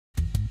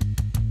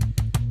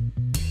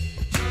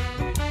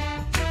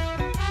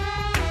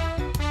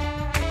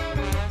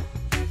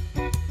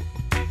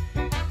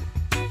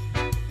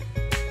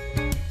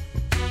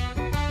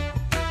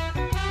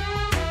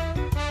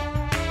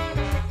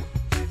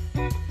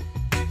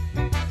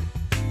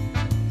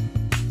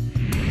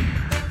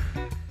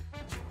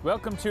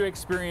Welcome to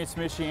Experience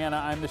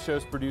Michiana. I'm the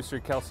show's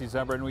producer, Kelsey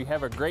Zumber, and we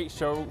have a great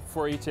show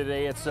for you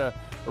today. It's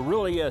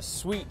really a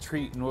sweet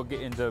treat, and we'll get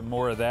into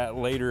more of that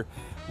later.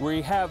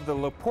 We have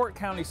the Porte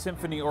County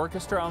Symphony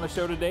Orchestra on the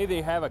show today.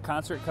 They have a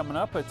concert coming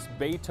up. It's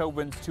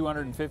Beethoven's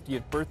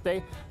 250th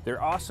birthday.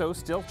 They're also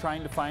still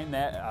trying to find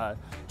that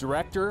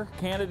director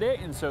candidate,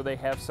 and so they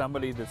have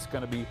somebody that's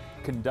going to be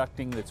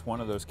conducting that's one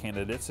of those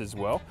candidates as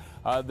well.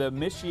 The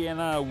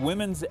Michiana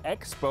Women's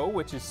Expo,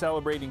 which is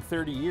celebrating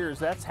 30 years,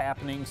 that's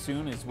happening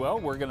soon as well.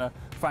 We're going to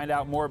find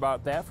out more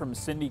about that from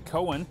Cindy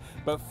Cohen.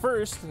 But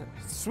first,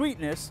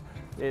 sweetness.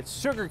 It's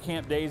Sugar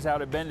Camp Days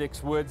out at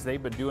Bendix Woods.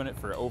 They've been doing it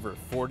for over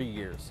 40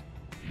 years.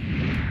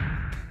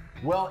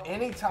 Well,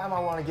 anytime I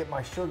want to get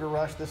my sugar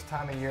rush this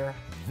time of year,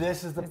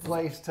 this is the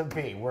place to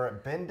be. We're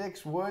at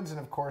Bendix Woods, and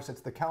of course,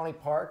 it's the county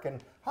park.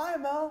 And hi,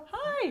 Mel.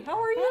 Hi, how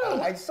are you?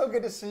 Hey, it's so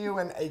good to see you,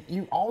 and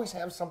you always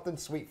have something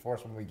sweet for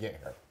us when we get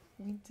here.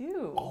 We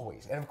do.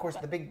 Always. And of course,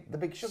 the big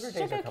sugar days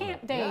Sugar are coming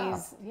Camp up.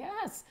 Days,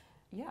 yes.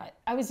 Yeah,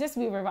 I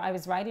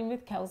was riding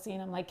with Kelsey,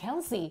 and I'm like,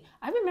 Kelsey,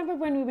 I remember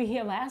when we were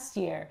here last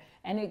year,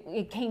 and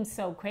it came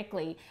so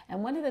quickly.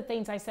 And one of the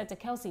things I said to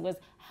Kelsey was,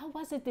 how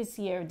was it this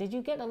year? Did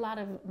you get a lot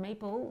of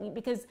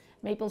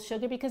maple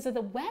sugar because of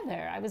the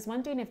weather? I was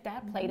wondering if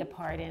that played a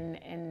part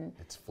in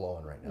It's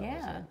flowing right now. Yeah.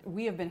 Isn't it?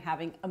 We have been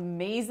having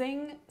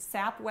amazing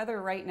sap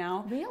weather right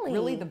now. Really?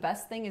 Really, the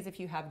best thing is if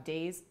you have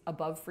days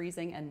above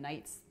freezing and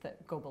nights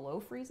that go below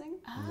freezing.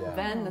 Yeah.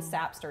 Then the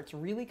sap starts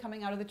really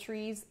coming out of the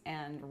trees,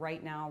 and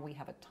right now we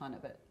have a ton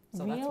of it.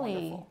 So that's Really?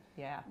 wonderful.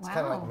 Yeah. It's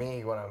kind of like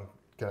me when I'm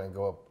going to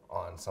go up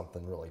on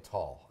something really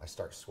tall. I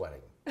start sweating.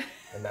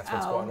 And that's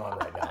what's going on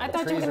right now. I The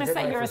thought you were trees going to are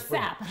say getting you're a ready for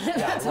spring. sap. Yeah,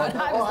 That's what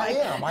I was like. I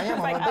am. Like, I'm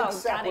a big oh,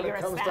 sap got it, when you're it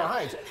a comes to sap.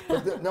 heights.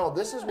 But no,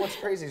 this is what's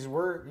crazy is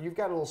you've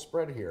got a little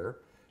spread here.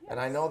 And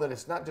I know that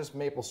it's not just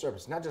maple syrup.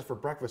 It's not just for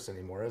breakfast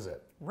anymore, is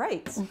it?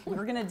 Right.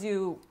 We're going to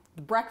do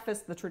the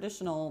breakfast, the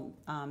traditional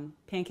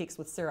pancakes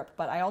with syrup,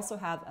 but I also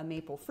have a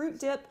maple fruit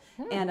dip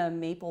and a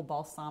maple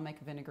balsamic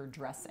vinegar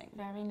dressing.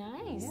 Very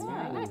nice,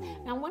 very nice.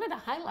 Now, one of the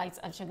highlights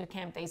of Sugar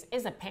Camp Days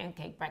is a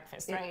pancake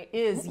breakfast, right? It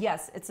is,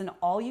 yes. It's an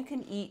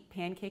all-you-can-eat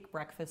pancake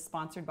breakfast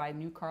sponsored by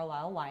New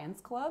Carlisle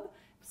Lions Club,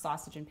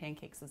 sausage and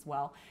pancakes as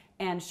well.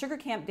 And Sugar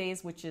Camp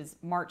Days, which is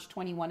March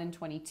 21 and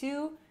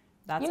 22,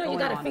 that's You know, you going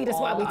got to on feed us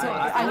while we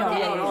talk. I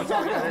know. No, it's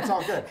all good. It's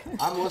all good.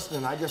 I'm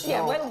listening. I just Yeah,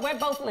 know. we're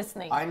both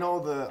listening. I know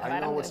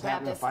I'm what's gonna grab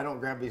happening. this. If I don't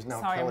grab these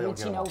now, Sorry, Kelly I'm will get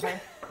reaching them.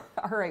 over.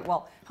 All right,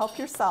 well, help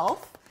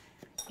yourself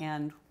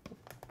and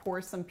pour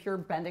some pure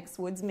Bendix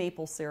Woods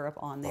maple syrup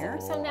on there.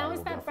 Oh, So I now will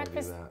is that definitely do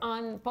breakfast that.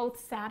 on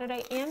both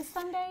Saturday and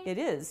Sunday? It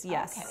is,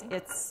 yes. Okay.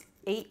 It's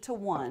 8 to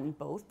 1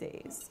 both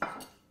days.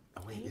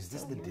 Oh, wait, is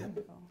this the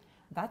dip?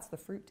 That's the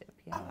fruit dip,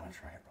 yeah. I want to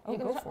try it. Oh,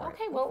 go for it.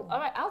 Okay, well, all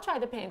right, I'll try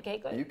the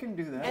pancake. You can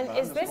do that. And I'm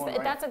is just this, going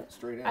right that's a,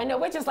 straight in. I know,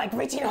 we're just like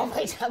reaching over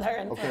each other.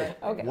 And,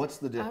 Okay. What's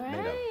the dip All made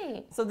of?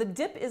 right. So the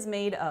dip is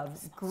made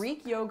of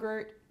Greek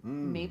yogurt,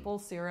 maple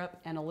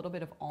syrup, and a little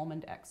bit of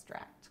almond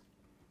extract.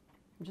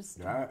 Just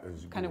That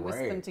is kind of whisk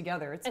great. them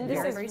together. It's And this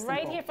very, is very right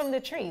simple. here from the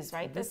trees,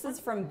 right? This is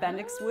from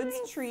Bendix Woods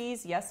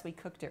trees. Yes, we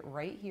cooked it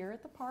right here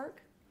at the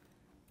park.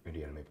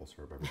 Indiana maple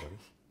syrup, everybody.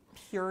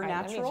 Pure All right,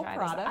 let me natural try this.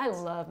 product. I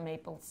love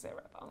maple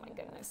syrup. Oh my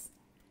goodness.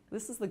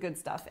 This is the good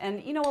stuff.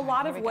 And you know, a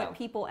lot here of we what go.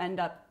 people end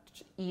up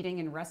eating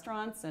in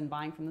restaurants and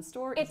buying from the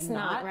store It's is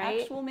not, right?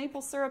 actual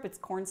maple syrup. It's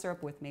corn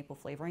syrup with maple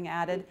flavoring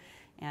added.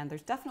 And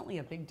there's definitely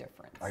a big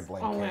difference. I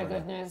blame Oh my Canada.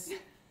 goodness.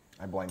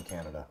 I blame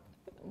Canada.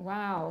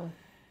 Wow.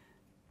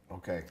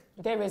 Okay.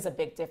 There is a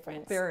big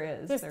difference. There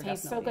is. This There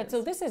tastes so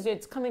definitely good. So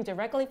it's coming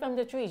directly from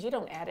the trees. You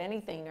don't add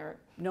anything or.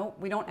 No,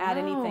 we don't add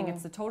anything. Wow.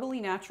 It's a totally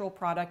natural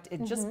product.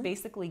 It just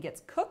basically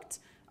gets cooked.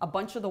 A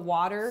bunch of the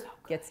water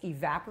gets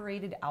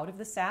evaporated out of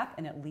the sap,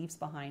 and it leaves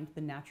behind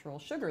the natural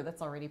sugar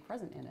that's already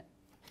present in it.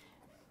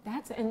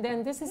 And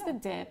then this is the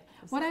dip.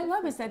 What I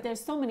love is that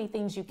there's so many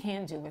things you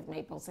can do with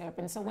maple syrup.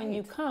 And so when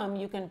you come,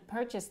 you can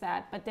purchase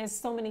that, but there's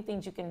so many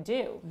things you can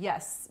do.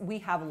 Yes, we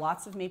have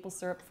lots of maple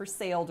syrup for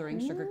sale during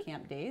Sugar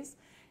Camp Days.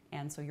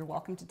 And so you're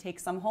welcome to take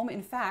some home.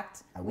 In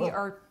fact, we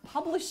are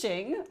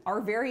publishing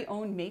our very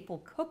own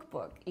maple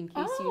cookbook in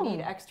case you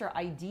need extra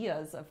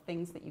ideas of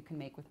things that you can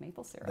make with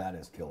maple syrup. That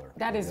is killer.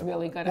 That is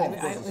really good. Well,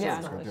 this is yeah.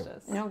 so good.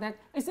 Delicious. No,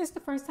 is this the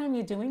first time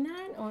you're doing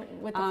that or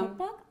with the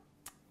cookbook?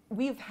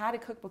 We've had a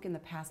cookbook in the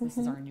past. This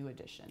is our new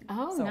edition.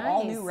 Oh, so nice.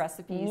 all new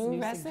recipes, New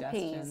new recipes.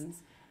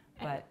 suggestions.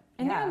 But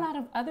And yeah. there are a lot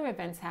of other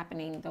events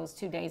happening those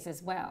 2 days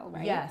as well,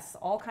 right? Yes,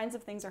 all kinds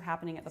of things are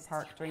happening at the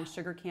park during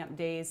Sugar Camp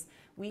Days.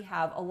 We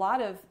have a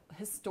lot of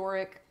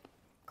historic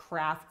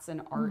crafts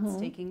and arts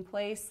taking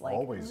place, like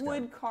Always got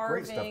wood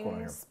great stuff going on carving,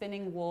 here.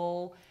 spinning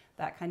wool,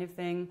 that kind of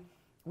thing.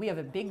 We have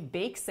a big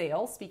bake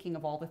sale, speaking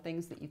of all the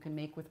things that you can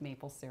make with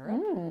maple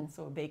syrup.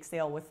 So a bake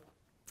sale with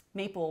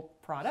maple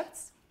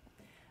products.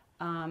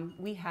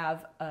 We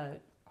have a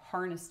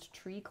harnessed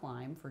tree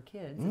climb for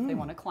kids if they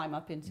want to climb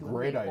up into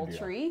Great a maple idea.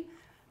 tree.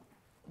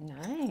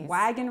 Nice.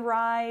 Wagon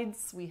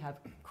rides. We have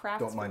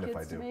crafts Don't mind for if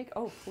kids I to do. make.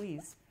 Oh,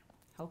 please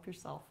help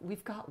yourself.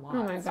 We've got lots.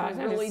 Oh my gosh, we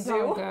that really is do.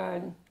 so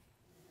good.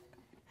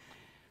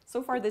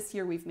 So far this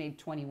year, we've made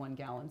 21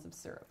 gallons of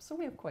syrup, so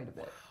we have quite a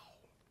bit.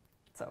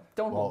 So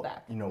don't hold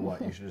back. You know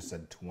what? You should have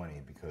said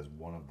 20 because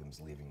one of them's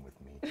leaving with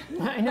me.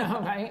 I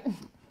know, right?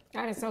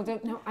 That is so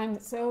good. No, I'm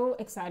so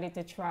excited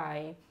to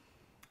try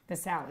the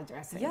salad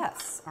dressing.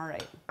 Yes. All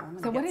right.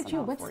 So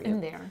what's in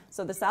there?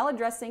 So the salad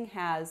dressing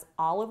has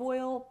olive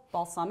oil,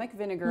 balsamic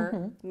vinegar,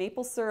 Mm-hmm.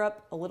 maple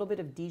syrup, a little bit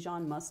of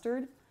Dijon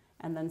mustard,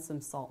 and then some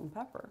salt and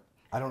pepper.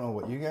 I don't know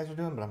what you guys are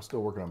doing, but I'm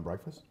still working on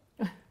breakfast.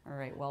 All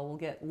right. Well, we'll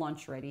get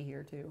lunch ready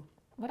here too.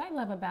 What I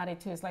love about it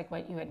too is like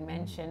what you had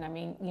mentioned. I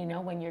mean, you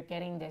know, when you're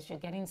getting this, you're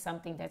getting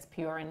something that's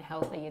pure and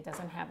healthy. It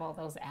doesn't have all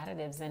those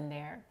additives in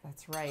there.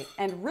 That's right.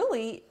 And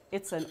really,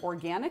 it's an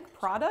organic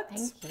product.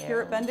 Thank you.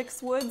 Here at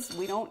Bendix Woods,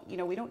 we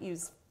don't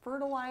use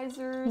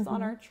fertilizers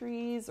on our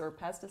trees or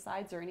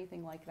pesticides or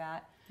anything like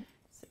that.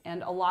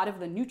 And a lot of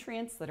the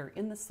nutrients that are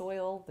in the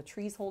soil, the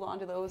trees hold on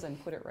to those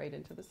and put it right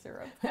into the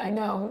syrup. I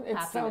know,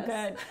 it's so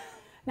Happiness. good.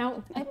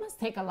 Now, it must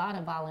take a lot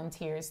of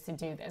volunteers to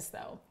do this,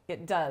 though.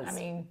 It does. I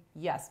mean,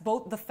 yes,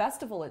 both the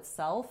festival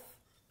itself,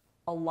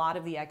 a lot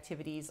of the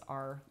activities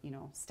are,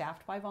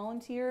 staffed by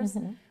volunteers,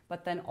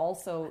 but then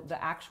also the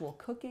actual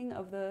cooking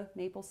of the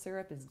maple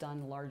syrup is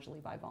done largely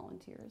by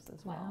volunteers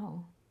as well.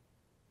 wow.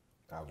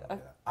 I would love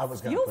that. I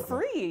was going Feel to put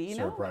free, the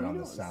syrup right who on the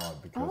knows?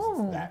 salad because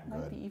Oh, it's that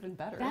Might be good. even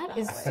better. That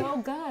is so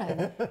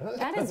good.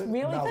 That is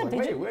really And I was good.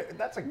 like, Did wait,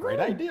 that's a great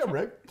idea,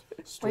 Rick. Where'd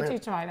you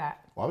Straight, try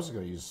that? well, I was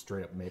going to use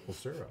straight up maple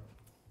syrup.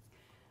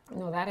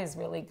 No, that is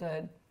really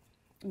good.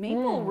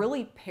 Maple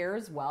really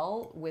pairs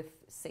well with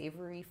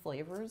savory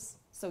flavors.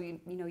 So you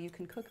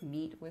can cook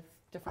meat with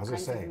different I was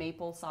kinds gonna of say,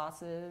 maple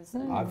sauces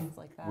and things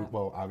like that.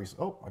 Well,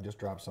 obviously, I just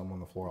dropped some on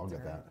the floor. I'll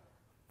get that.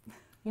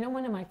 You know,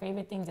 one of my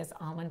favorite things is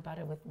almond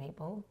butter with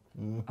maple.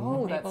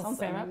 Oh, that Maple sounds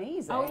syrup.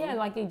 amazing. Oh yeah,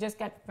 like you just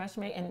got fresh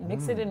made and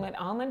mix it in with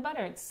almond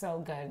butter. It's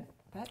so good.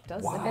 That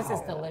does. Wow. sound This is good. I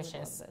would love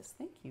delicious. this.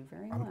 Thank you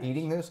very I'm much.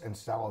 eating this and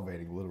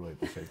salivating literally at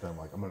the same time.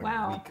 Like I'm going to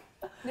Wow.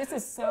 weak. This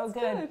is so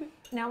good.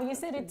 Now you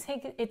said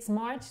it's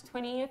March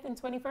 20th and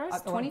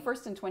 21st?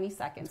 21st and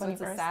 22nd. So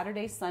it's a 21st?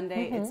 Saturday,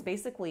 Sunday. It's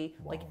basically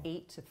like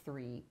 8 to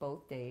 3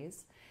 both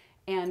days.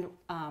 And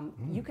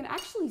you can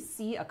actually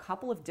see a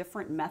couple of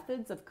different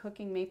methods of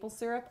cooking maple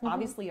syrup.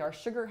 Obviously, our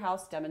sugar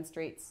house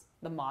demonstrates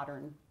the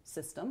modern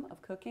system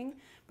of cooking,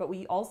 but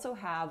we also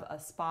have a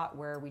spot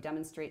where we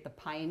demonstrate the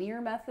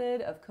pioneer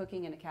method of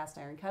cooking in a cast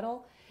iron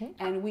kettle.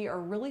 And we are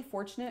really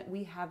fortunate.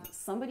 We have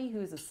somebody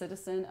who's a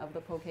citizen of the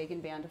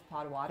Pokagon Band of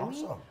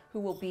Potawatomi Awesome. who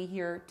will be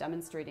here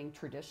demonstrating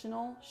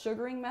traditional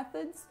sugaring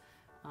methods.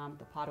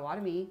 The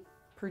Potawatomi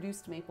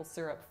produced maple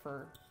syrup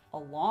for a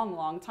long,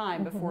 long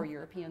time before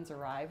Europeans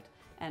arrived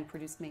and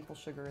produced maple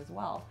sugar as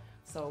well.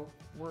 So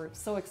we're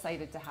so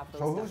excited to have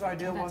those. So whose different-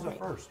 idea was That's it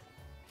great. first?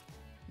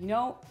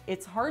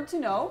 It's hard to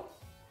know.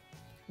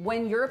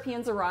 When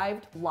Europeans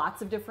arrived,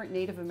 lots of different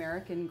Native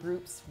American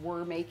groups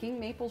were making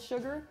maple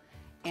sugar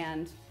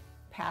and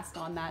passed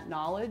on that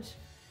knowledge.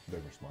 They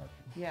were smart.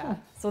 Yeah.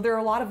 So there are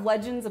a lot of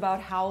legends about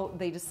how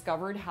they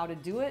discovered how to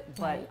do it,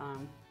 but Right.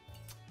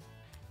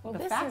 Well, the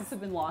this facts is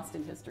have been lost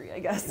in history, I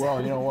guess.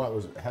 Well, you know what? It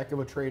was a heck of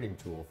a trading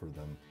tool for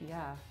them.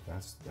 yeah.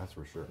 That's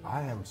for sure.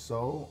 I am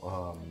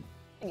so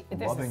this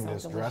loving is so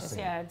this delicious. dressing.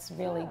 Yeah, it's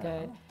really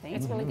good. Thank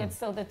It's really good.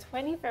 So the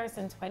 21st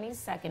and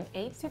 22nd,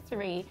 8 to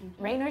 3,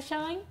 rain or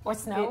shine or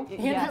snow. You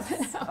Yes.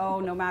 never know. Oh,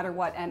 no matter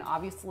what. And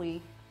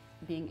obviously,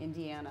 being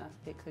Indiana,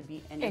 it could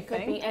be anything. It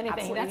could be anything.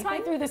 Absolutely That's why I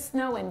anything. threw the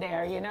snow in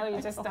there. You know,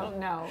 you just don't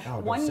know. Oh,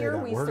 don't One say year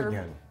that we word served.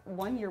 again.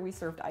 One year we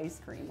served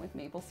ice cream with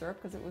maple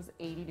syrup because it was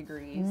 80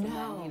 degrees, and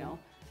No. then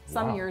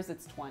some Wow. years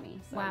it's 20.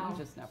 So Wow. you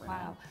just never Wow.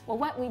 know. Well,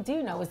 what we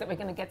do know is that we're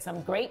going to get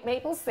some great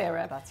maple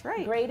syrup. That's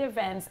right. Great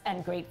events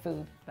and great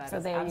food. That so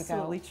is there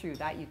absolutely you go. true.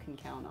 That you can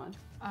count on.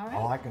 All right.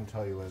 All I can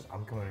tell you is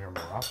I'm coming here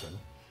more often.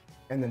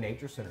 And the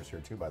nature center's here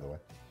too, by the way.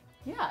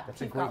 Yeah, That's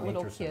if a you've great got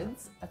little nature center.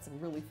 kids, that's a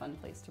really fun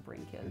place to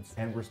bring kids.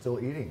 And we're still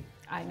eating.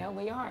 I know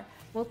we are.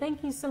 Well,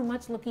 thank you so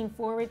much. Looking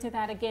forward to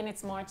that. Again,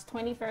 it's March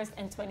 21st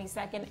and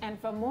 22nd. And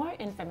for more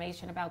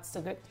information about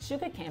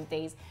Sugar Camp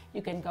Days,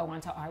 you can go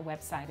onto our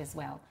website as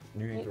well.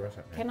 You need the rest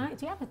of it.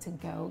 Do you have a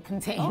to-go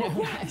container? Oh,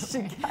 yeah, I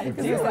should get If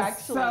it. you're is not-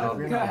 actually so if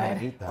you're not gonna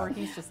good. eat that, Or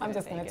he's just I'm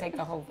just going going to take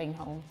the whole thing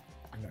home.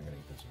 I'm not gonna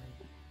eat this.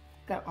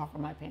 Go offer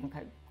my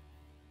pancake.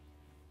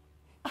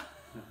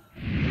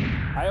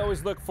 I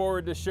always look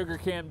forward to Sugar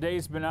Camp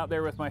Days. Been out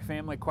there with my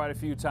family quite a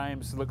few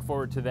times. Look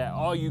forward to that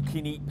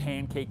all-you-can-eat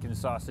pancake and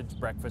sausage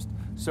breakfast.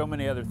 So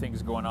many other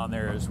things going on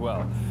there as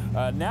well.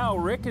 Now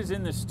Rick is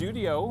in the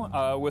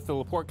studio with the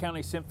LaPorte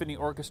County Symphony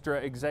Orchestra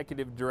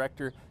Executive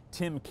Director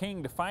Tim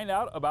King to find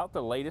out about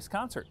the latest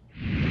concert.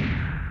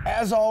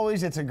 As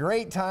always, it's a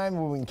great time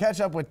when we can catch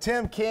up with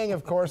Tim King.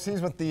 Of course, he's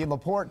with the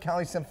LaPorte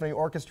County Symphony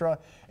Orchestra,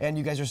 and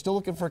you guys are still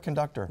looking for a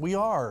conductor. We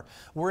are.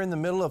 We're in the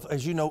middle of,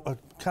 as you know,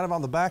 kind of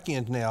on the back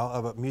end now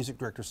of a music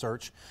director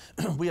search.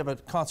 We have a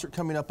concert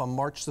coming up on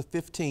March the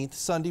 15th,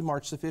 Sunday,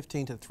 March the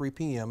 15th at 3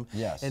 p.m.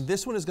 Yes. And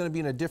this one is going to be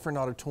in a different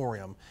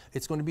auditorium.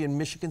 It's going to be in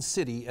Michigan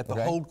City at the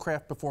Okay.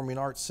 Holdcraft Performing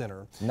Arts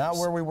Center. Not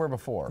where we were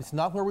before. It's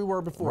not where we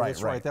were before. Right,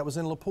 That's right. right. That was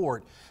in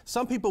LaPorte.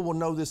 Some people will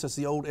know this as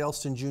the old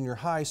Elston Junior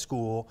High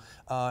School.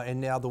 and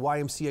now the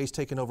YMCA's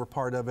taken over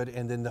part of it,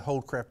 and then the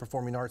Holdcraft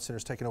Performing Arts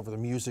Center's taken over the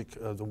music,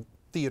 the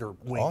theater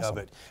wing of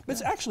it. But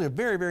it's actually a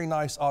very, very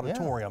nice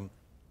auditorium.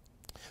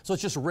 So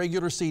it's just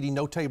regular seating,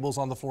 no tables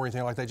on the floor or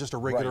anything like that, just a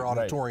regular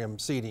auditorium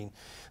seating.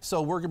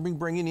 So we're going to be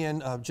bringing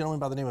in a gentleman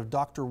by the name of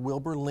Dr.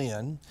 Wilbur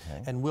Lin.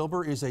 And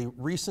Wilbur is a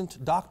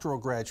recent doctoral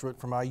graduate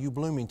from IU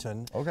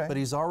Bloomington. But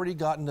he's already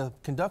gotten a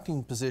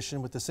conducting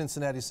position with the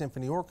Cincinnati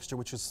Symphony Orchestra,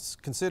 which is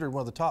considered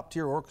one of the top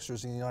tier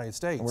orchestras in the United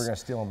States. And we're going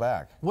to steal him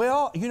back.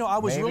 Well, you know, I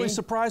was really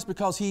surprised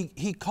because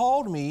he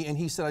called me and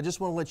he said, I just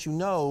want to let you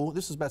know,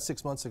 this was about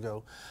 6 months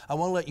ago, I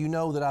want to let you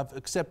know that I've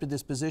accepted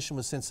this position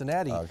with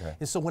Cincinnati.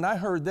 And so when I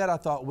heard that, I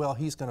thought, well,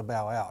 he's going to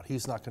bow out.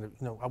 He's not going to,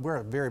 you know, we're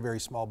a very, very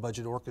small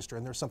budget orchestra,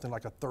 and there's something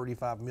like a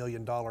 $35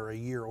 million a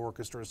year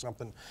orchestra or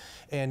something.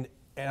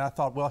 And I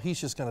thought, well, he's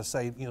just going to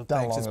say, you know,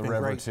 thanks, it's been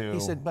great. He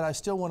said, but I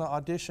still want to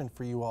audition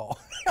for you all.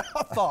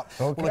 I thought,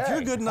 well, if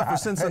you're good enough for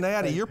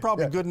Cincinnati, you're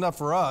probably good enough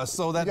for us.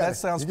 So that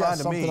sounds fine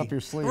to me. Something up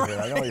your sleeve here.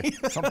 I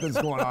know something's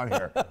going on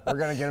here. We're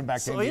going to get him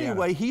back to Indiana. So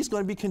anyway, he's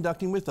going to be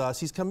conducting with us.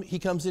 He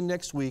comes in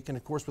next week, and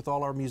of course, with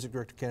all our music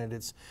director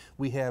candidates,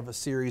 we have a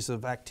series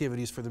of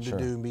activities for them to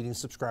do, meeting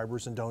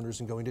subscribers and donors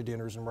and going to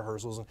dinners and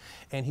rehearsals.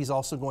 And he's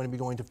also going to be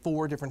going to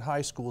 4 different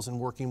high schools and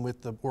working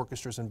with the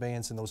orchestras and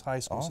bands in those high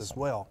schools as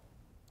well.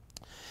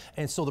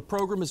 And so the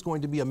program is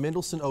going to be a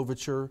Mendelssohn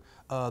Overture,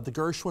 the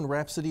Gershwin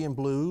Rhapsody in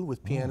Blue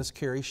with pianist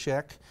Carrie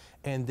Scheck,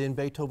 and then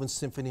Beethoven's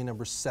Symphony No.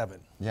 7.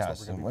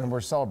 Yes, and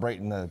we're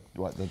celebrating the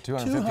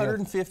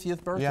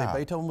 250th birthday. Yeah.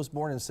 Beethoven was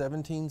born in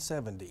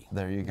 1770.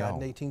 There you go. Died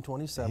in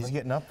 1827. He's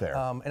getting up there.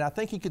 And I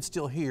think he could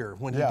still hear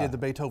when he did the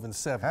Beethoven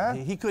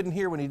 7. He couldn't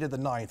hear when he did the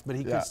 9th, but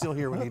he could still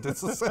hear when he did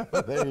the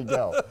 7th. There you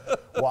go.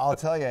 Well, I'll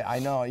tell you, I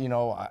know, you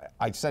know,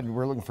 I said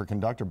we're looking for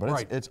conductor,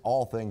 but it's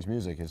all things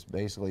music. It's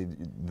basically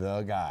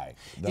the guy.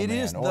 It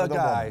is the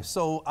guy.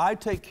 So I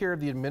take care of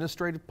the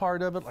administrative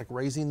part of it, like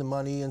raising the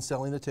money and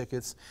selling the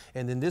tickets,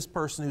 and then this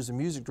person who's a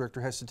music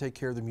director has to take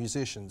care of the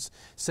musicians,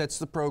 sets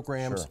the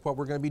programs, what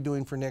we're going to be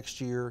doing for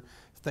next year,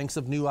 thinks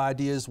of new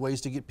ideas, ways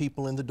to get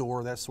people in the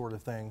door, that sort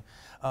of thing.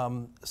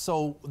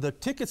 So the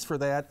tickets for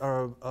that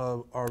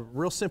are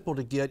real simple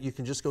to get. You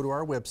can just go to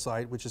our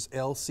website, which is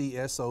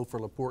LCSO for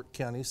LaPorte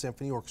County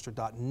Symphony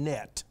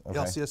Orchestra.net,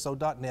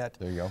 LCSO.net.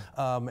 There you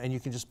go. And you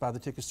can just buy the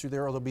tickets through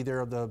there, or they'll be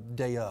there the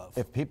day of.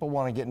 If people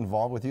want to get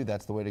involved with you,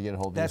 that's the way to get a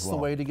hold of you as well. That's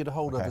the way to get a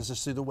hold of is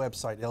just through the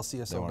website,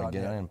 LCSO.net. They want to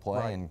get in and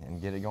play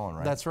and get it going,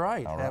 right? That's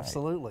right,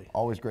 absolutely.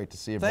 Always great to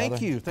see you, brother.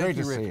 Thank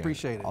you, Rick,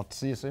 appreciate it. I'll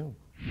see you soon.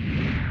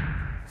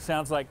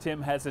 Sounds like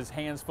Tim has his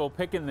hands full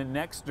picking the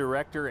next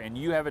director, and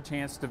you have a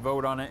chance to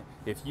vote on it.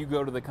 If you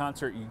go to the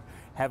concert, you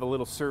have a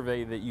little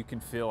survey that you can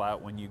fill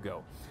out when you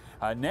go.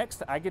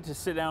 Next, I get to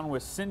sit down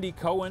with Cindy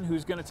Cohen,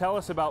 who's going to tell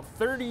us about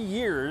 30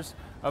 years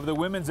of the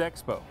Women's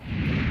Expo.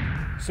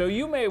 So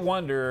you may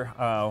wonder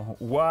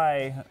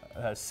why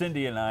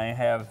Cindy and I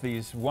have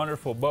these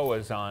wonderful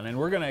boas on, and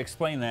we're going to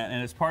explain that,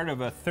 and it's part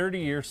of a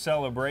 30-year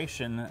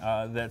celebration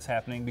that's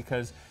happening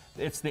because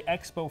it's the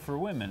Expo for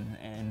Women.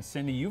 And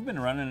Cindy, you've been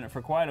running it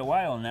for quite a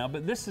while now,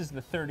 but this is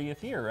the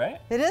 30th year,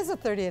 right? It is the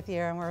 30th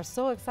year, and we're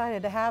so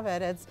excited to have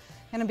it. It's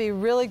going to be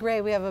really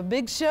great. We have a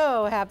big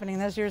show happening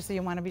this year, so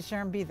you want to be sure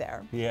and be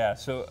there. Yeah,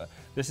 so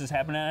this is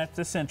happening at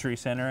the Century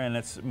Center, and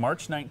it's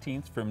March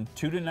 19th from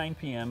 2 to 9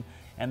 p.m.,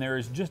 and there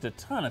is just a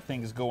ton of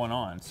things going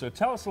on. So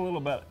tell us a little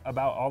bit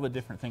about all the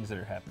different things that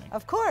are happening.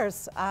 Of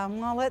course.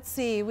 Well, let's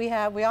see. We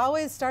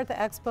always start the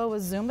Expo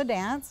with Zumba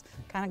dance,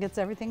 kind of gets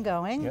everything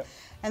going. Yep.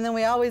 And then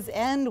we always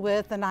end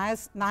with the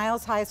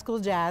Niles High School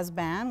Jazz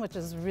Band, which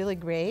is really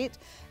great.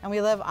 And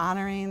we love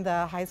honoring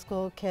the high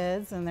school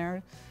kids and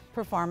their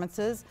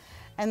performances.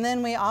 And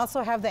then we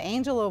also have the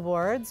Angel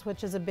Awards,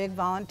 which is a big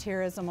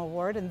volunteerism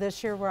award. And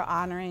this year we're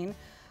honoring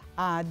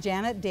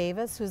Janet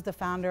Davis, who's the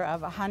founder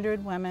of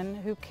 100 Women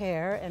Who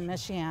Care in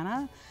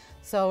Michiana.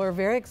 So we're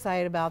very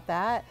excited about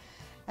that.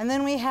 And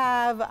then we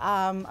have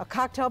a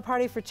cocktail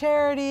party for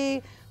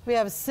charity. We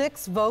have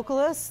 6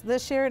 vocalists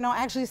this year, no,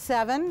 actually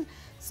 7.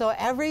 So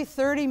every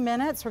 30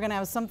 minutes, we're going to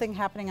have something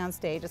happening on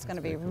stage. It's going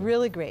to be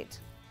really great.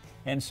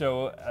 And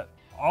so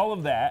all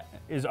of that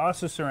is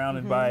also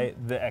surrounded by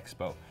the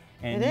Expo.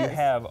 And you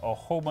have a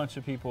whole bunch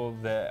of people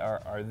that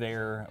are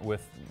there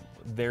with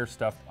their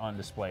stuff on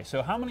display.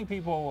 So how many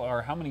people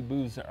or how many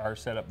booths are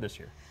set up this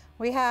year?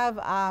 We have,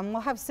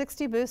 we'll have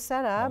 60 booths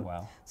set up. Oh,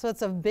 wow. So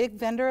it's a big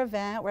vendor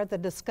event. We're at the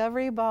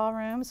Discovery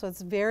Ballroom, so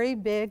it's very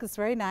big, it's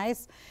very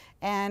nice.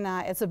 And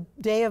it's a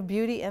day of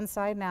beauty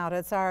inside and out.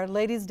 It's our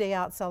Ladies' Day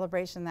Out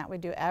celebration that we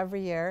do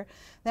every year.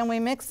 Then we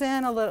mix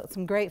in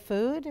some great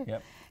food,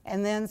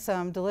 and then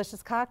some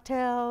delicious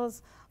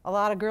cocktails, a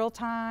lot of girl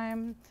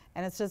time,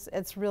 and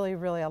it's really,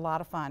 really a lot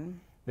of fun.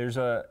 There's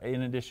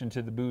in addition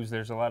to the booze,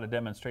 there's a lot of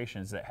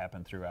demonstrations that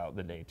happen throughout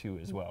the day too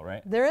as well,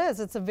 right? There is.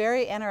 It's a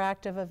very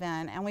interactive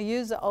event, and we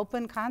use the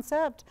open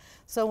concept.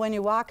 So when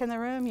you walk in the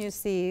room, you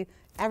see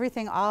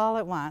everything all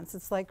at once.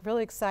 It's like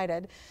really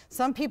excited.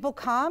 Some people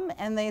come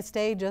and they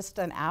stay just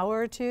an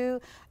hour or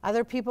two.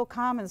 Other people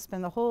come and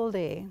spend the whole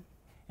day.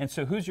 And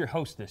so who's your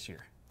host this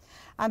year?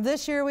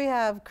 This year we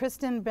have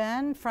Kristen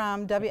Ben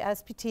from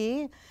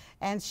WSPT,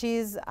 and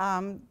she's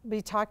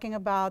be talking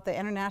about the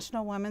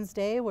International Women's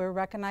Day. We're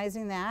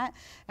recognizing that.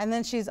 And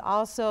then she's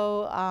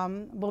also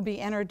will be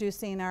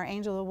introducing our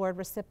Angel Award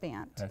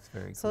recipient. That's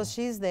very cool. So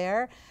she's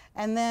there.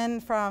 And then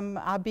from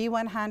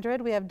B100,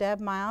 we have Deb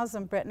Miles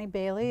and Brittany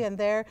Bailey, and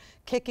they're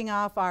kicking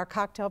off our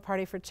cocktail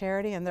party for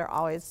charity, and they're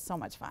always so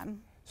much fun.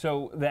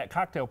 So that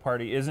cocktail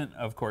party isn't,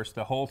 of course,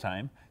 the whole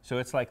time. So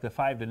it's like the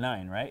 5 to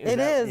 9, right? It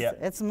is. Yep.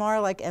 It's more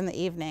like in the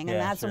evening, and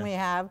Yeah, that's when sure. we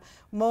have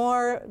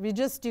more. We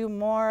just do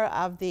more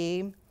of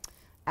the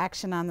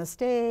action on the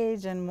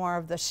stage and more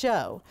of the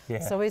show. Yeah.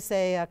 So we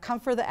say,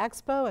 come for the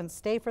expo and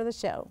stay for the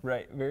show.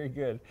 Right, very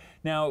good.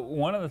 Now,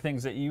 one of the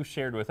things that you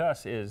shared with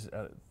us is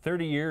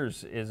 30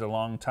 years is a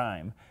long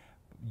time.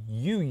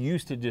 You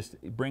used to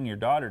just bring your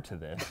daughter to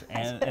this,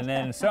 and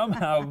then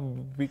somehow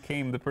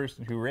became the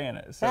person who ran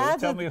it. So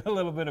tell me a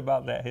little bit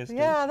about that history.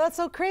 Yeah, that's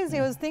so crazy.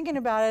 I was thinking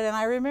about it, and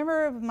I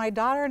remember my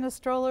daughter in a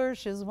stroller.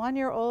 She was 1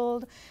 year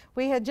old.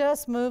 We had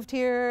just moved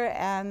here,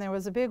 and there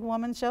was a big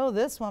woman show,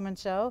 this woman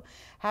show,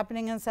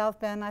 happening in South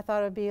Bend. I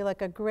thought it would be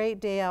like a great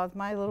day out with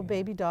my little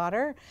baby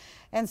daughter.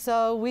 And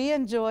so we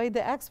enjoyed the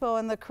expo,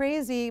 and the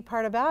crazy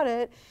part about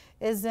it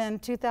is in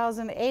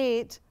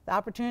 2008, the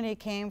opportunity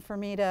came for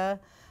me to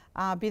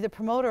be the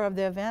promoter of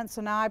the event.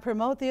 So now I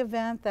promote the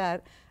event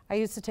that I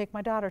used to take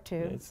my daughter to.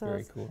 It's so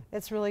very cool.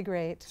 It's really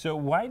great. So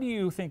why do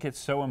you think it's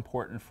so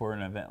important for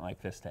an event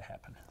like this to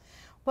happen?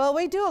 Well,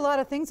 we do a lot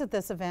of things at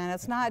this event.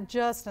 It's not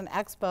just an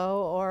expo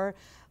or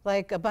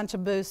like a bunch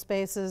of booth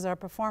spaces or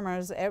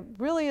performers. It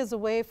really is a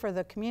way for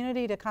the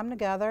community to come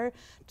together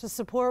to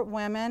support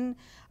women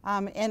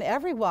in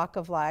every walk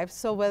of life.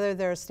 So whether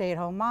they're a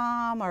stay-at-home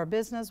mom or a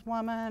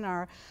businesswoman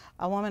or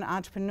a woman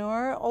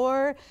entrepreneur,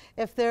 or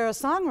if they're a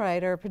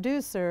songwriter,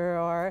 producer,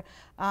 or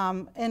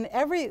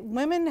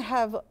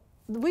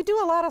we do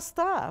a lot of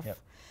stuff. Yep.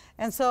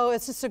 And so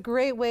it's just a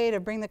great way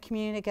to bring the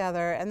community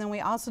together. And then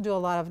we also do a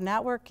lot of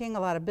networking, a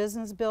lot of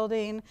business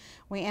building.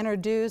 We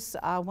introduce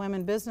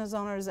women business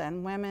owners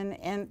and women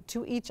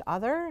to each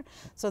other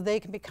so they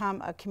can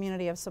become a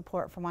community of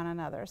support for one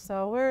another.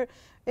 So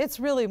it's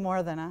really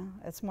more than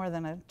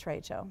a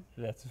trade show.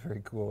 That's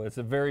very cool. It's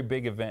a very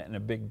big event and a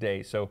big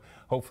day, so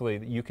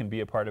hopefully you can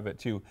be a part of it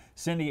too.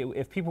 Cindy,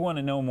 if people want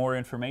to know more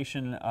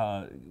information,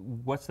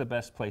 what's the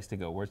best place to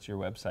go? Where's your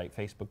website,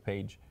 Facebook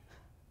page?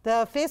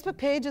 The Facebook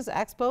page is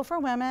Expo for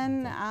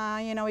Women.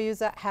 We use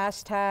that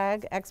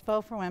hashtag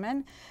Expo for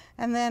Women.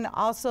 And then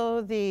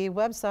also the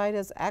website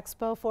is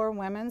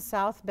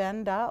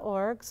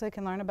expoforwomensouthbend.org, so you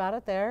can learn about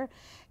it there.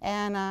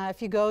 And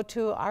if you go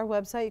to our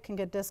website, you can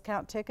get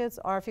discount tickets,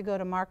 or if you go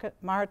to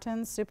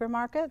Martin's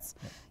Supermarkets,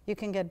 you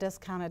can get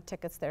discounted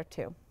tickets there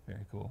too.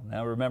 Very cool.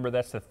 Now remember,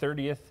 that's the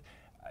 30th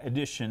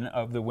edition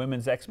of the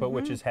Women's Expo,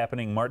 which is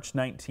happening March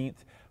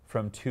 19th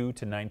from 2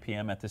 to 9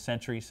 p.m. at the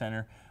Century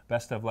Center.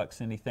 Best of luck,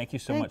 Cindy. Thank you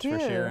so much for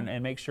sharing.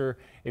 And make sure,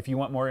 if you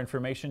want more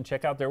information,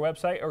 check out their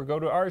website or go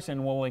to ours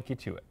and we'll link you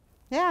to it.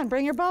 Yeah, and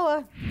bring your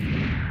boa.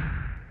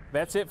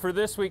 That's it for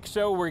this week's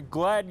show. We're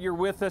glad you're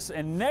with us.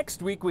 And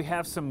next week we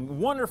have some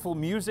wonderful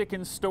music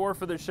in store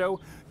for the show.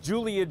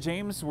 Julia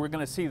James, we're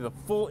going to see the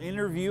full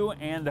interview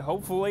and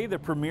hopefully the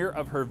premiere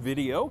of her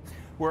video.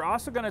 We're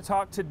also going to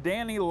talk to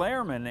Danny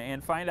Lehrman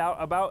and find out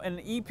about an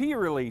EP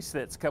release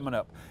that's coming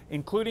up,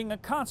 including a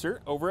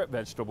concert over at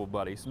Vegetable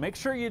Buddies. Make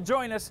sure you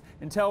join us.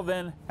 Until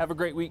then, have a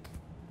great week.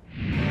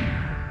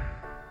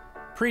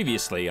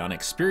 Previously on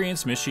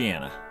Experience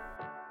Michiana.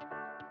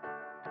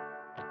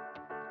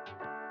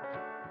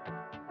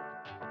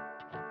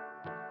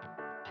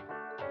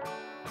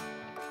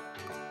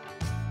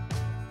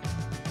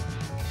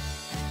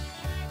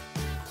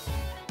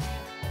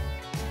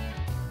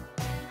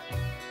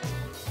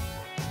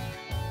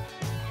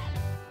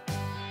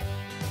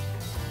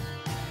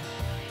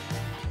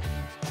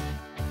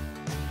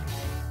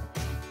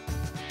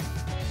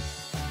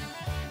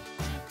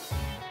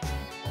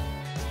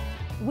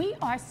 We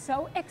are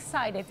so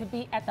excited to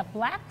be at the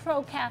Black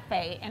Crow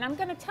Cafe, and I'm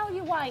going to tell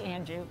you why,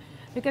 Andrew,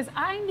 because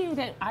I knew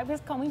that I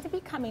was going to be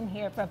coming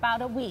here for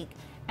about a week,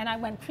 and I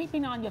went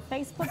creeping on your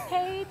Facebook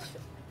page.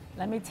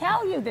 Let me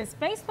tell you, this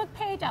Facebook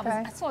page,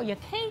 I saw your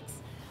cakes,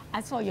 I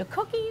saw your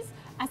cookies,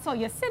 I saw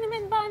your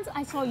cinnamon buns,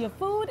 I saw your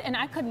food, and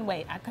I couldn't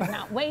wait. I could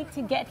not wait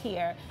to get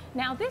here.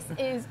 Now, this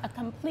is a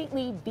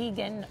completely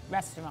vegan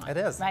restaurant. It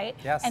is, right?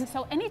 yes. And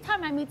so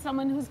anytime I meet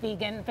someone who's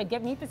vegan,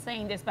 forgive me for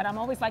saying this, but I'm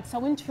always like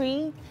so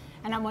intrigued,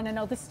 and I want to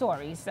know the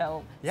story.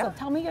 So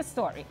tell me your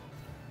story.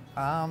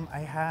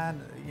 I had,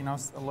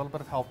 a little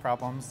bit of health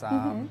problems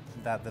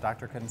that the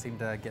doctor couldn't seem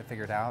to get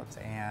figured out,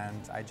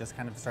 and I just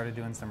kind of started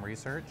doing some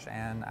research,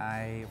 and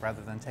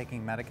rather than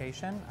taking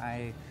medication,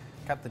 I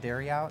cut the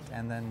dairy out,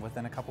 and then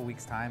within a couple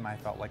weeks' time, I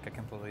felt like a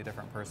completely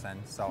different person.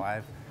 So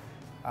I've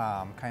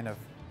kind of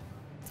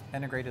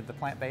integrated the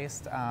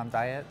plant-based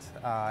diet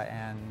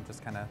and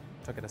just kind of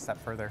took it a step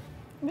further.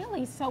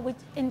 Really? So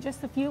in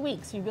just a few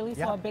weeks, you really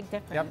saw a big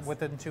difference? Yep,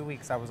 within 2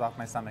 weeks, I was off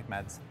my stomach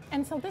meds.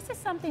 And so this is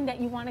something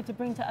that you wanted to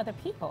bring to other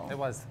people. It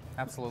was,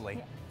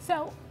 absolutely.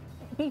 So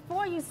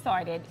before you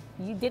started,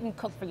 you didn't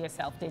cook for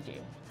yourself, did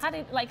you? How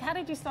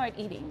did you start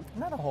eating?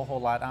 Not a whole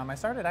lot. I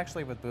started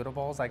actually with Buddha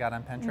bowls. I got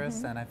on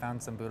Pinterest and I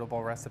found some Buddha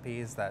bowl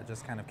recipes that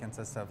just kind of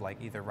consist of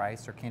like either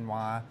rice or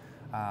quinoa,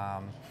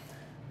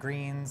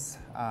 greens,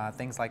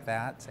 things like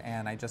that.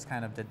 And I just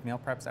kind of did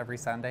meal preps every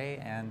Sunday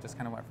and just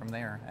kind of went from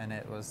there. And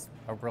it was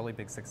a really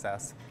big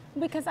success.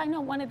 Because I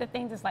know one of the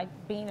things is like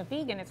being a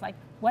vegan, it's like,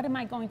 what am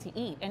I going to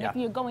eat? And if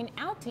you're going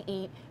out to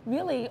eat,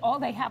 really all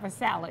they have are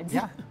salads.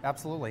 Yeah,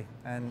 absolutely.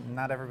 And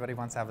not everybody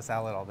wants to have a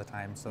salad all the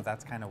time. So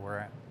that's kind of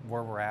where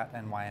we're at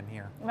and why I'm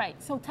here. Right.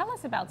 So tell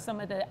us about some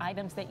of the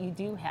items that you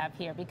do have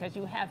here, because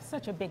you have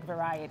such a big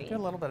variety. Do a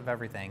little bit of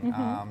everything. We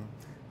have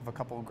a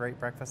couple of great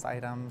breakfast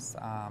items.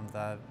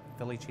 The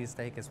Philly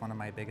cheesesteak is one of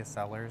my biggest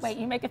sellers. Wait,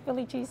 you make a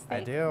Philly cheesesteak?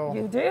 I do.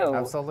 You do?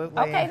 Absolutely.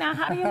 Okay, now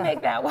how do you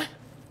make that one?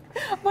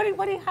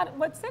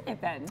 What's in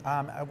it then?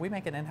 We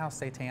make an in-house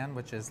seitan,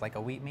 which is like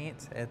a wheat meat.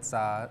 It's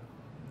the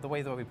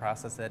way that we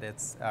process it,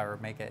 it's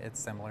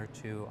similar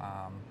to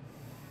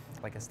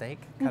like a steak.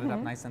 Cut it up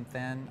nice and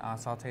thin,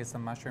 saute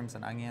some mushrooms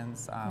and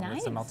onions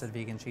with some melted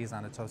vegan cheese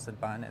on a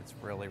toasted bun. It's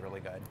really, really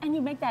good. And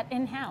you make that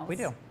in-house? We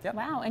do, yep.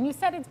 Wow, and you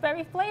said it's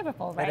very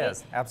flavorful, right? It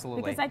is,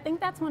 absolutely. Because I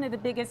think that's one of the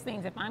biggest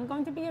things. If I'm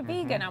going to be a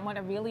vegan, I want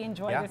to really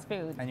enjoy this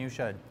food. And you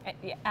should.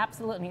 Yeah,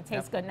 absolutely, it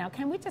tastes good. Now,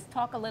 can we just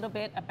talk a little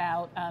bit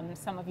about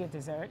some of your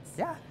desserts?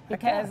 Yeah.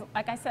 Because,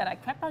 like I said, I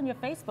crept on your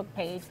Facebook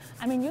page.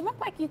 I mean, you look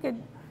like you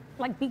could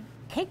be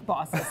cake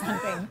boss or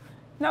something.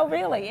 No,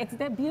 really,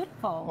 they're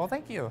beautiful. Well,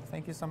 thank you.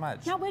 Thank you so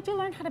much. Now, where'd you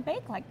learn how to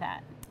bake like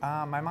that?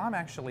 My mom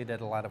actually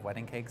did a lot of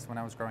wedding cakes when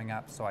I was growing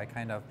up, so I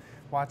kind of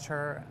watch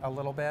her a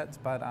little bit,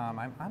 but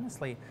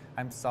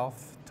I'm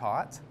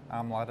self-taught.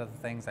 A lot of the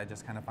things I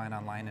just kind of find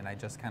online and I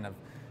just kind of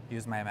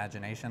use my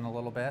imagination a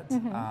little bit.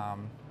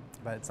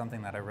 But it's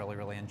something that I really,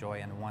 really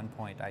enjoy, and at one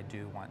point I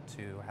do want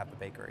to have a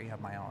bakery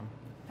of my own.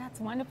 That's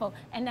wonderful.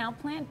 And now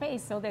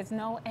plant-based, so there's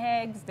no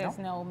eggs, there's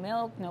no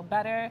milk, no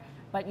butter,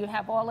 but you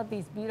have all of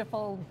these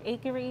beautiful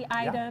bakery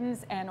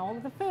items and all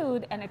of the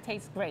food, and it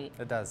tastes great.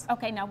 It does.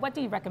 Okay, now what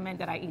do you recommend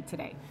that I eat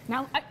today?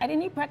 Now, I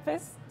didn't eat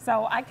breakfast,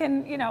 so I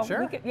can,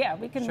 Sure.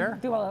 we can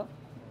do a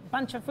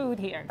bunch of food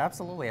here.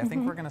 Absolutely. I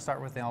think we're going to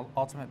start with the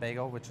Ultimate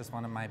Bagel, which is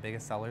one of my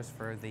biggest sellers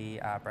for the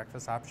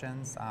breakfast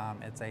options.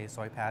 It's a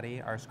soy patty,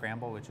 our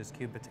scramble, which is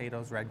cubed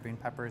potatoes, red green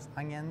peppers,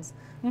 onions,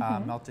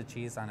 melted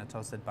cheese on a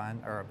toasted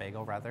bun, or a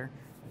bagel rather.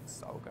 It's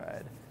so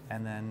good.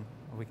 And then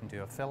we can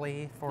do a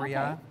Philly for you.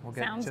 We'll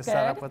get Sounds just good.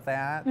 set up with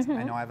that.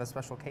 I know I have a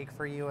special cake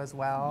for you as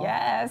well.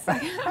 Yes,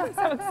 I'm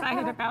so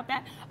excited about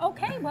that.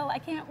 Okay, well, I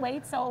can't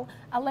wait, so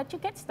I'll let you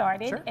get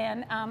started, Sure.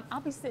 and I'll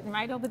be sitting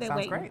right over there Sounds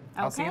waiting. great.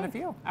 I'll see you in a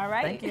few. All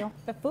right. Thank you.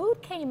 The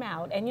food came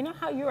out, and you know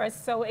how you are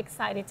so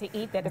excited to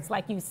eat that it's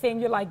like you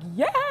sing, you're like,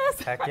 yes!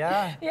 Heck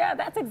yeah. Yeah,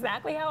 that's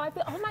exactly how I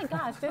feel. Oh my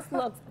gosh, this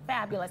looks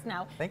fabulous.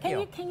 Now, Thank can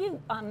you. Can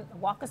you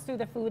walk us through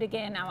the food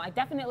again? Now, I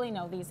definitely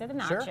know these are the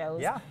nachos.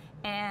 Sure, yeah.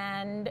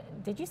 And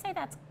did you say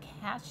that's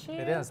cashew?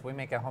 It is. We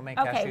make a homemade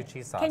cashew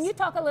cheese sauce. Can you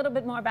talk a little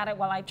bit more about it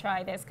while I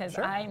try this? Because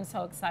Sure. I am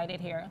so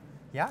excited here.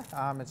 Yeah,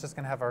 it's just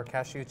going to have our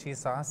cashew cheese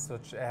sauce,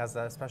 which has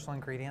a special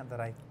ingredient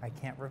that I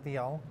can't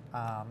reveal.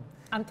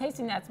 I'm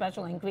tasting that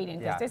special ingredient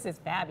because Yeah. this is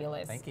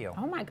fabulous. Thank you.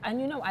 Oh my,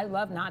 and you know I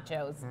love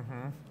nachos.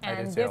 I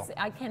do And too. this,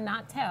 I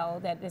cannot tell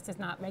that this is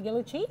not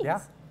regular cheese. Yeah.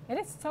 It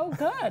is so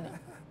good.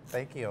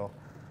 Thank you.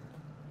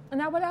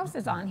 Now what else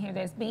is on here?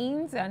 There's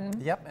beans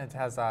and Yep, it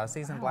has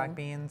seasoned black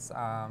beans,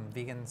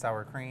 vegan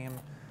sour cream,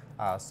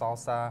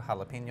 salsa,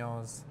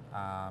 jalapenos,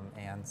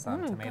 and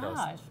some tomatoes.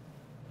 Gosh.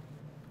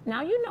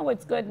 Now you know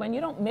it's good when you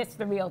don't miss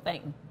the real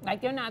thing.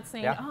 Like you're not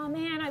saying, Yeah. "Oh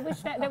man, I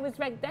wish that was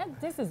right."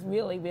 This is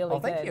really, really Oh,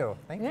 good. thank you.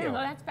 Thank Yeah, you. no,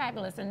 that's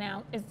fabulous. And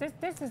now is this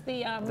is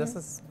the This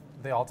is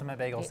the ultimate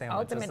bagel The sandwich.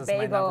 ultimate This is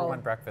my bagel.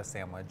 #1 breakfast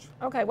sandwich.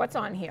 Okay, what's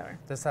on here?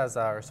 This has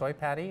our soy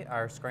patty,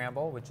 our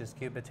scramble, which is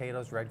cubed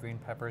potatoes, red green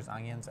peppers,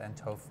 onions, and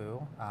tofu.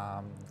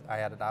 I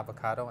added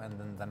avocado and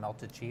then the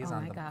melted cheese Oh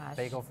on my the gosh.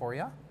 bagel for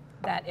you.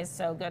 That is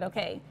so good.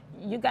 Okay,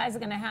 you guys are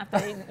gonna have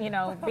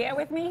to, bear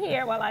with me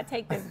here while I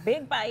take this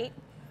big bite.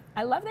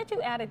 I love that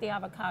you added the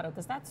avocado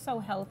because that's so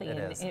healthy. It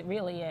and is. It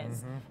really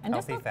is. And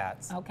Healthy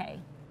fats. Okay.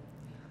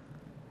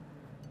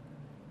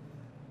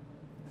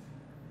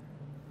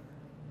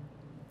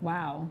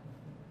 Wow.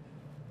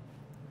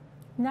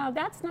 Now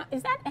that's not.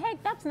 Is that egg?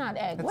 That's not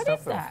egg. It's What is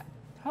tofu. that?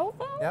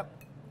 Tofu?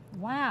 Yep.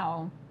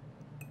 Wow.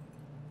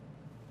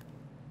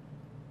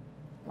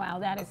 Wow,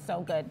 that is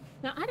so good.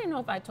 Now, I didn't know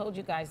if I told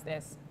you guys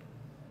this.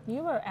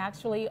 You are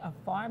actually a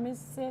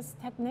pharmacist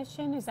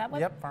technician, is that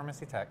what? Yep,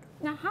 pharmacy tech.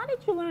 Now, how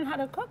did you learn how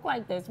to cook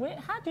like this?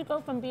 How did you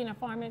go from being a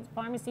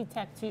pharmacy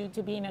tech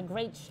to being a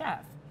great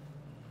chef?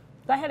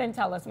 Go ahead and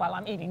tell us while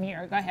I'm eating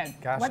here. Go ahead.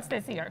 Gosh, What's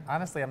this here?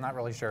 Honestly, I'm not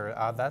really sure.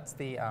 That's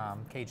the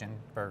Cajun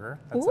burger.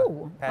 That's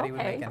Ooh, a patty we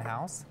okay. make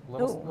in-house. A Ooh.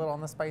 little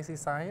on the spicy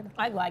side.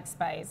 I like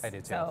spice. I do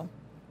too. So,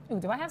 ooh,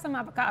 do I have some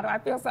avocado? I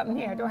feel something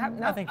here. Do I have?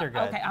 No. I think you're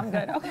good. Okay, I'm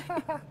good. Okay.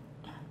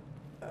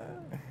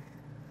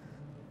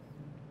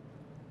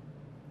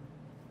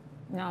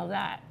 Now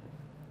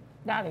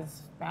that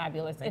is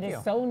fabulous. Thank It is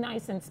you. so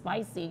nice and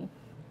spicy.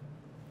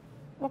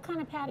 What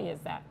kind of patty is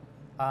that?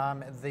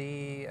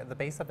 The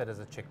base of it is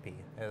a chickpea.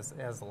 It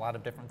has a lot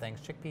of different things.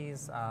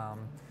 Chickpeas,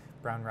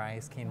 brown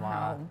rice,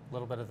 quinoa, a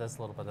little bit of this,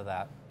 a little bit of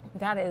that.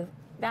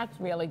 That's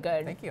really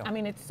good. Thank you. I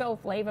mean, it's so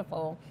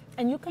flavorful.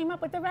 And you came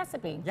up with the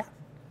recipe. Yeah.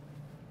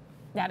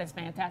 That is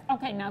fantastic.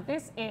 Okay, now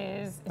this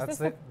is That's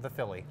this the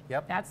Philly.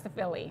 Yep. That's the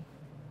Philly.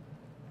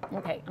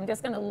 Okay, I'm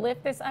just gonna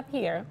lift this up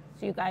here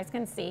so you guys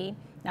can see.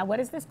 Now, what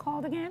is this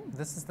called again?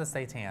 This is the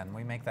seitan.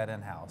 We make that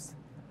in-house.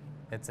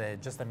 It's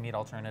just a meat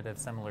alternative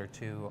similar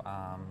to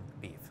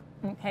beef.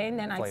 Okay, and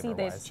then I see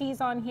there's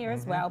cheese on here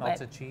as well,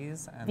 Melted but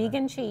cheese. And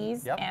vegan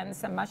cheese and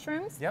some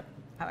mushrooms? Yep.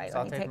 All right,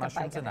 let me Sauteed take a bite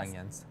mushrooms of and this.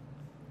 onions.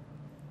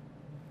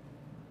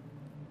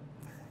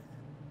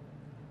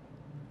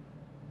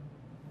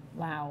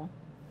 Wow.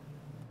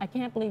 I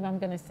can't believe I'm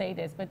going to say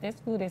this, but this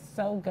food is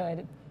so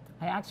good.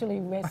 I actually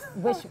wish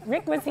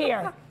Rick was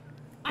here.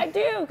 I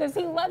do, because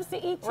he loves to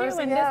eat too. Where's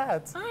he and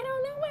at? I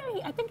don't know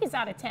where I think he's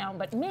out of town,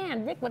 but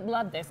man, Rick would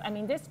love this. I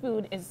mean, this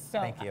food is so.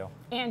 Thank you.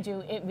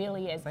 Andrew, it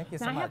really is. Thank you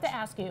so now, I have much. to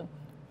ask you,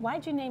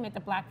 why'd you name it the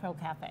Black Crow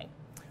Cafe?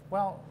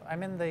 Well,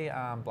 I'm in the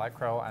Black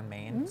Crow on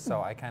Main,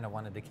 so I kind of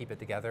wanted to keep it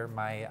together.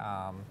 My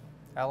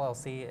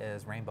LLC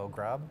is Rainbow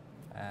Grub,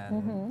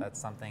 and that's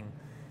something,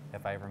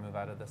 if I ever move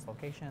out of this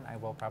location, I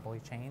will probably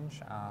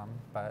change.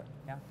 But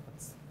yeah,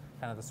 that's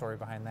kind of the story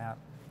behind that.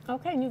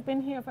 Okay, and you've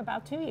been here for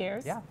about 2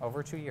 years. Yeah,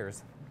 over 2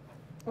 years.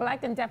 Well, I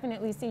can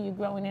definitely see you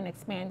growing and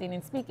expanding.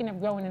 And speaking of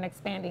growing and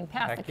expanding,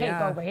 pass the Heck cake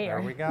yeah, over here.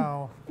 there we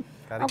go.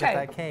 Gotta Okay.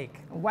 get that cake.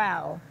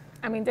 Wow.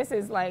 I mean, this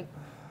is like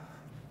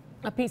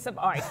a piece of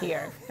art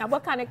here. Now,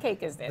 what kind of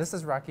cake is this? This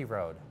is Rocky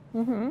Road.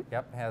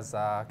 Yep, has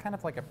kind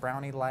of like a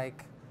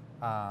brownie-like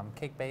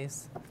cake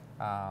base,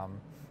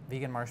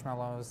 vegan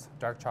marshmallows,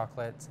 dark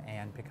chocolate,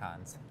 and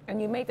pecans.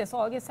 And you made this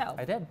all yourself?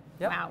 I did.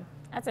 Yep. Wow,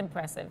 that's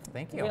impressive.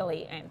 Thank you.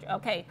 Really, Andrew.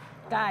 Okay,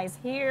 guys,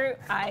 here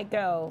I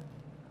go.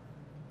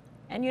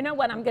 And you know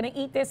what? I'm going to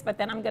eat this, but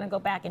then I'm going to go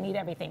back and eat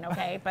everything,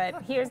 okay?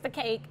 But here's the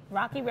cake,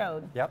 Rocky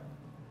Road. Yep.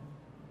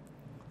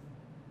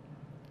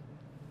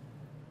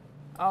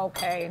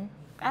 Okay,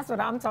 that's what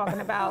I'm talking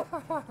about.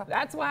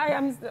 That's why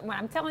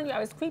I'm telling you, I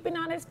was creeping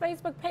on his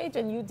Facebook page,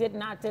 and you did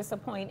not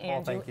disappoint,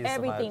 Andrew. thank you so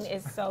Everything much.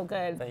 is so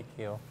good. Thank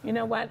you. You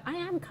know what? I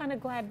am kind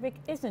of glad Rick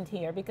isn't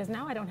here, because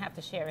now I don't have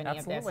to share any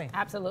Absolutely. of this.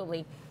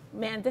 Absolutely.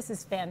 Man, this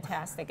is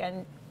fantastic.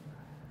 And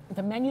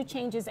the menu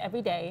changes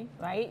every day,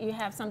 right? You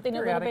have something a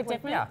little bit Periodically,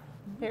 different. yeah.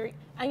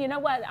 And you know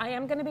what? I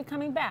am going to be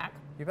coming back.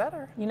 You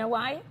better. You know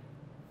why?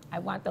 I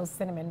want those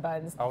cinnamon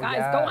buns. Oh, Guys,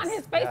 go on yes,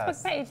 his Facebook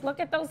yes. page.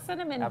 Look at those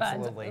cinnamon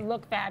Absolutely. buns.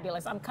 Look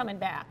fabulous. I'm coming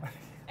back.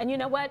 And you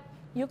know what?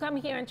 You come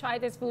here and try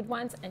this food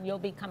once, and you'll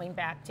be coming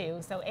back too.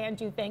 So,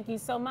 Andrew, thank you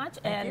so much.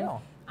 Thank you.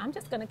 I'm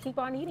just going to keep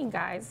on eating,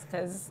 guys,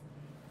 because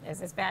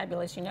this is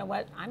fabulous. You know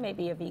what? I may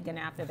be a vegan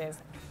after this.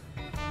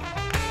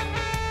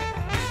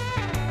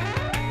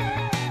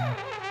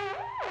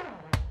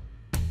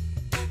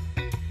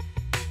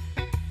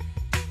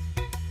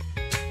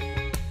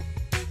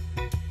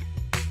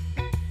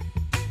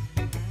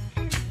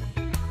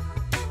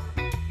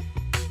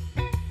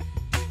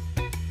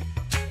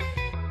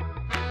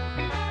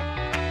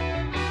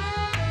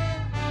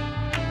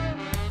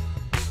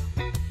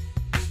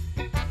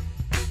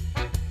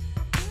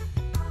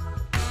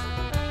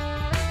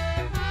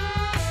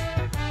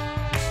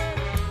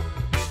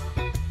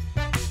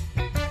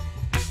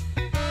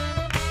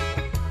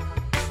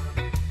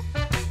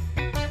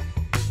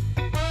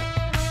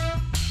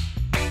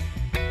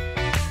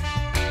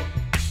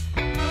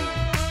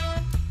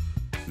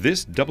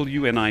 This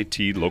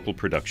WNIT local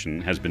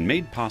production has been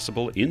made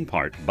possible in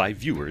part by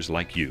viewers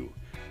like you.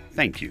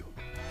 Thank you.